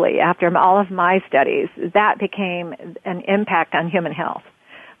truly, after all of my studies, that became an impact on human health.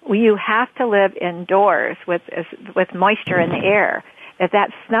 You have to live indoors with moisture in the air. If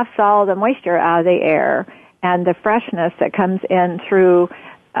that snuffs all the moisture out of the air and the freshness that comes in through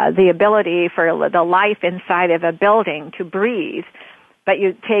the ability for the life inside of a building to breathe, but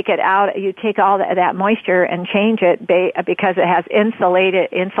you take it out, you take all that moisture and change it because it has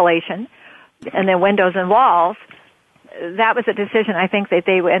insulation and then windows and walls. That was a decision. I think that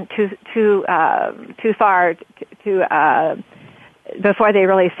they went too far to before they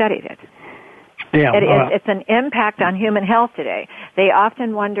really studied it. Yeah, it's an impact on human health today. They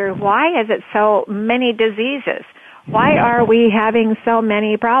often wonder, why is it so many diseases? Why are we having so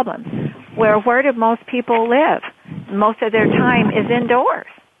many problems? Where do most people live? Most of their time is indoors.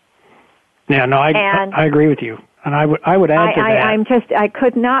 Yeah, no, I agree with you. And I would add to that. I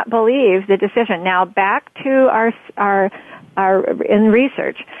could not believe the decision. Now back to our in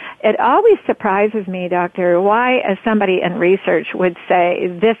research. It always surprises me, Doctor, why somebody in research would say,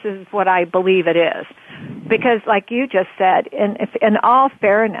 this is what I believe it is. Because like you just said, in all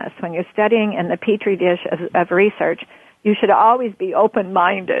fairness, when you're studying in the petri dish of research, you should always be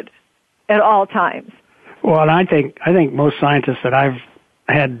open-minded at all times. Well, and I think most scientists that I've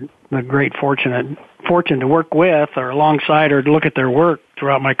had the great fortune to work with or alongside or to look at their work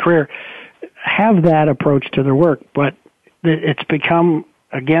throughout my career have that approach to their work. But it's become,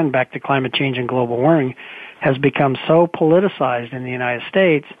 again, back to climate change and global warming, has become so politicized in the United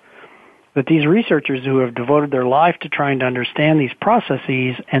States that these researchers who have devoted their life to trying to understand these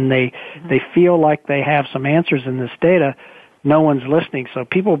processes and they feel like they have some answers in this data, no one's listening. So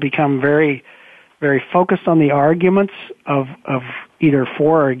people become very, very focused on the arguments of either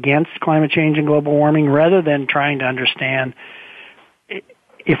for or against climate change and global warming rather than trying to understand,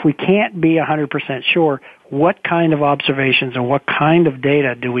 if we can't be 100% sure, what kind of observations and what kind of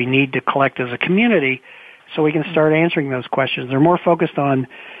data do we need to collect as a community so we can start answering those questions. They're more focused on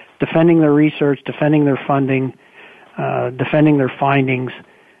defending their research, defending their funding, defending their findings.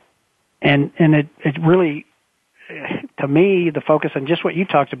 And it really, to me, the focus on just what you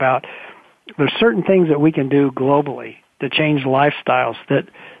talked about, there's certain things that we can do globally to change lifestyles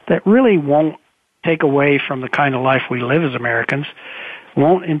that really won't take away from the kind of life we live as Americans,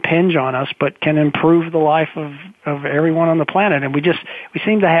 won't impinge on us, but can improve the life of everyone on the planet. And we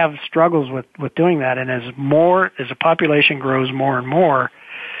seem to have struggles with doing that. And as the population grows more and more,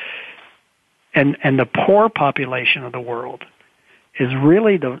 and the poor population of the world is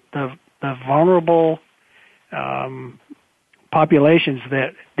really the vulnerable populations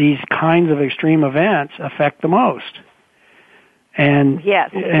that these kinds of extreme events affect the most. And yes,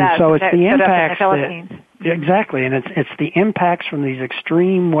 and so it's the impacts exactly, and it's the impacts from these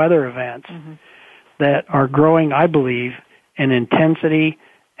extreme weather events that are growing, I believe, in intensity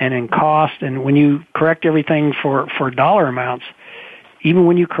and in cost. And when you correct everything for dollar amounts, even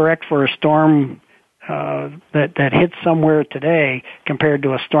when you correct for a storm that hit somewhere today compared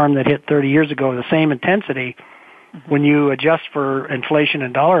to a storm that hit 30 years ago, the same intensity, when you adjust for inflation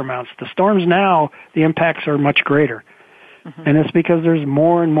and dollar amounts, the storms now, the impacts are much greater. And it's because there's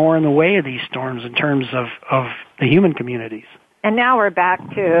more and more in the way of these storms in terms of the human communities. And now we're back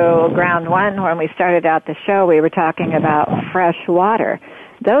to ground one. When we started out the show, we were talking about fresh water.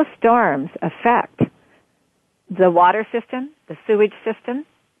 Those storms affect the water system, the sewage system,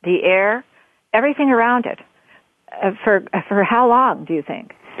 the air, everything around it. For how long, do you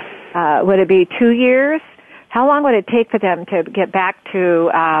think? Would it be 2 years? How long would it take for them to get back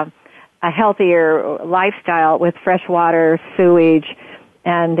to a healthier lifestyle with fresh water, sewage,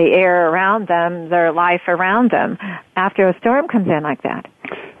 and the air around them, their life around them, after a storm comes in like that?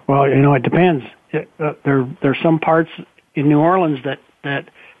 Well, it depends. There's some parts in New Orleans that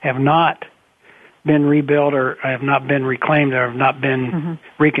have not been rebuilt or have not been reclaimed or have not been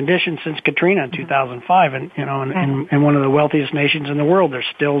reconditioned since Katrina in 2005. And, in one of the wealthiest nations in the world, there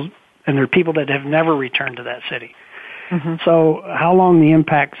are people that have never returned to that city. So how long the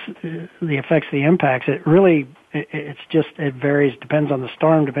effects of the impacts, it varies, depends on the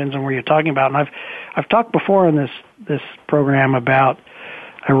storm, depends on where you're talking about. And I've talked before in this program about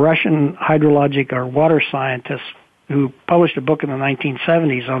a Russian hydrologic or water scientist who published a book in the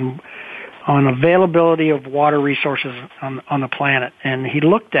 1970s on availability of water resources on the planet. And he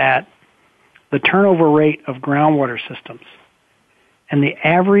looked at the turnover rate of groundwater systems. And the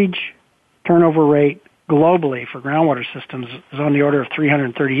average turnover rate globally for groundwater systems is on the order of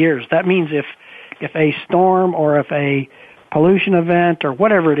 330 years. That means if a storm or if a pollution event or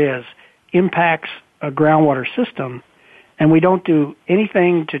whatever it is impacts a groundwater system and we don't do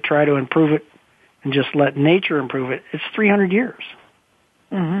anything to try to improve it and just let nature improve it, it's 300 years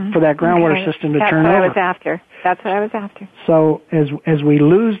for that groundwater system to turn over. That's what I was after. So as we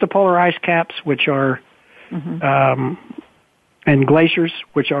lose the polar ice caps, which are and glaciers,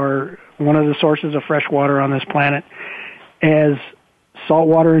 which are one of the sources of fresh water on this planet, as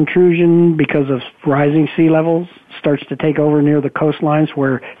saltwater intrusion because of rising sea levels starts to take over near the coastlines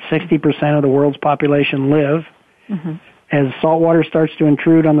where 60% of the world's population live, as saltwater starts to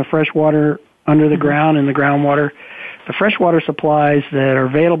intrude on the fresh water under the ground and the groundwater, the freshwater supplies that are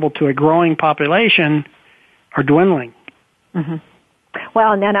available to a growing population are dwindling.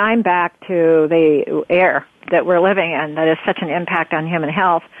 Well, and then I'm back to the air that we're living in that is such an impact on human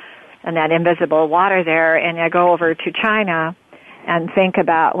health and that invisible water there. And I go over to China and think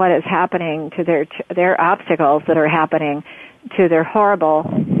about what is happening to their obstacles that are happening to their horrible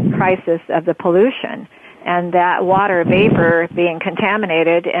crisis of the pollution and that water vapor being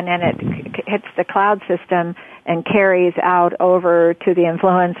contaminated, and then it hits the cloud system and carries out over to the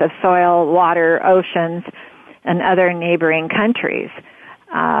influence of soil, water, oceans, and other neighboring countries.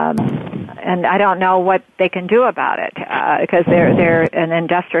 And I don't know what they can do about it because they're an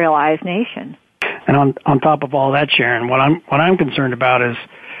industrialized nation. And on top of all that, Sharon, what I'm concerned about is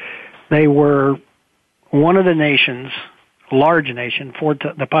they were one of the nations, large nation,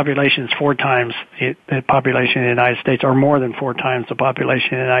 the population is 4 times the population of the United States, or more than 4 times the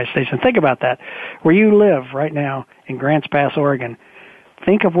population of the United States. And think about that. Where you live right now in Grants Pass, Oregon,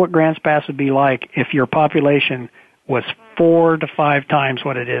 think of what Grants Pass would be like if your population was 4 to 5 times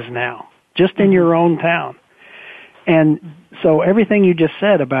what it is now, just in your own town. And so everything you just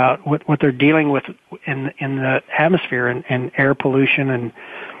said about what they're dealing with in the atmosphere and air pollution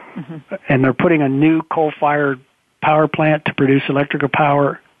and they're putting a new coal-fired power plant to produce electrical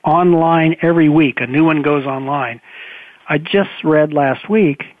power online every week. A new one goes online. I just read last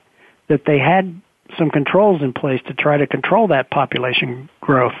week that they had some controls in place to try to control that population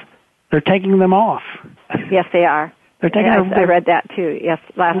growth. They're taking them off. Yes, they are. I read that too. Yes,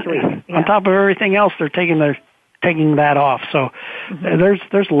 last week. Yeah. On top of everything else, they're taking that off. So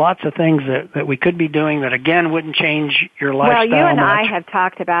there's lots of things that we could be doing that again wouldn't change your lifestyle. Well, you and much. I have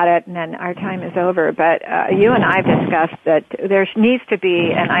talked about it, and then our time is over. But you and I have discussed that there needs to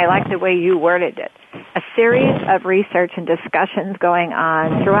be, and I like the way you worded it, a series of research and discussions going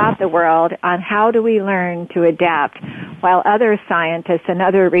on throughout the world on how do we learn to adapt while other scientists and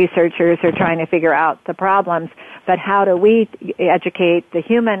other researchers are trying to figure out the problems, but how do we educate the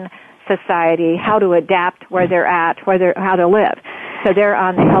human society how to adapt where they're at, how to live. So they're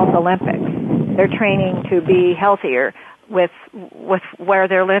on the Health Olympics. They're training to be healthier with where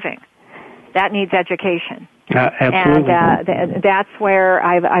they're living. That needs education. Absolutely. And that's where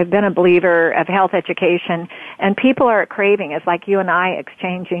I've been a believer of health education, and people are craving. It's like you and I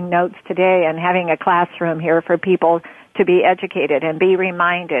exchanging notes today and having a classroom here for people to be educated and be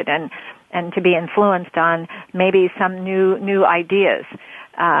reminded and to be influenced on maybe some new ideas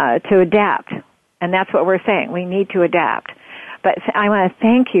to adapt. And that's what we're saying. We need to adapt. But I want to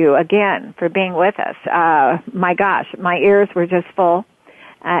thank you again for being with us. My gosh, my ears were just full.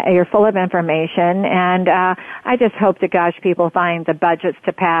 You're full of information, and I just hope to gosh people find the budgets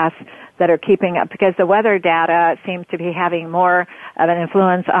to pass that are keeping up, because the weather data seems to be having more of an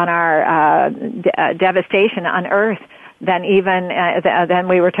influence on our devastation on Earth than even than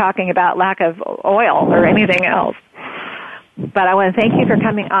we were talking about lack of oil or anything else. But I want to thank you for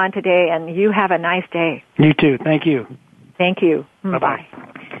coming on today, and you have a nice day. You too. Thank you. Thank you. Bye-bye. Bye.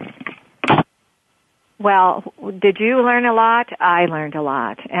 Well, did you learn a lot? I learned a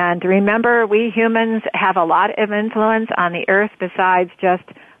lot. And remember, we humans have a lot of influence on the earth besides just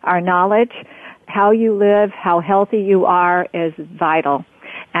our knowledge. How you live, how healthy you are is vital.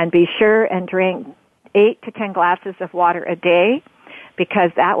 And be sure and drink 8 to 10 glasses of water a day,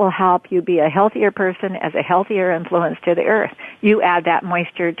 because that will help you be a healthier person as a healthier influence to the earth. You add that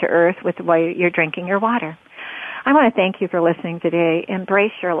moisture to earth with the way you're drinking your water. I want to thank you for listening today.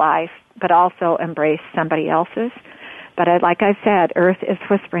 Embrace your life, but also embrace somebody else's. But like I said, Earth is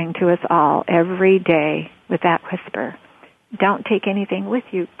whispering to us all every day with that whisper. Don't take anything with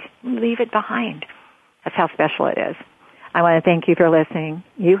you. Leave it behind. That's how special it is. I want to thank you for listening.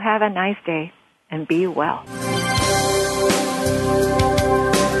 You have a nice day, and be well.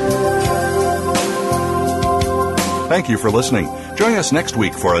 Thank you for listening. Join us next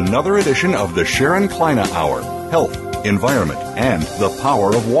week for another edition of the Sharon Kleine Hour, Health, Environment, and the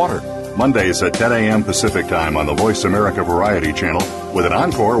Power of Water. Mondays at 10 a.m. Pacific Time on the Voice America Variety Channel, with an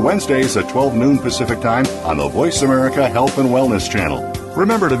encore Wednesdays at 12 noon Pacific Time on the Voice America Health and Wellness Channel.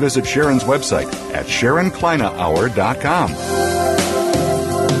 Remember to visit Sharon's website at SharonKleinehour.com.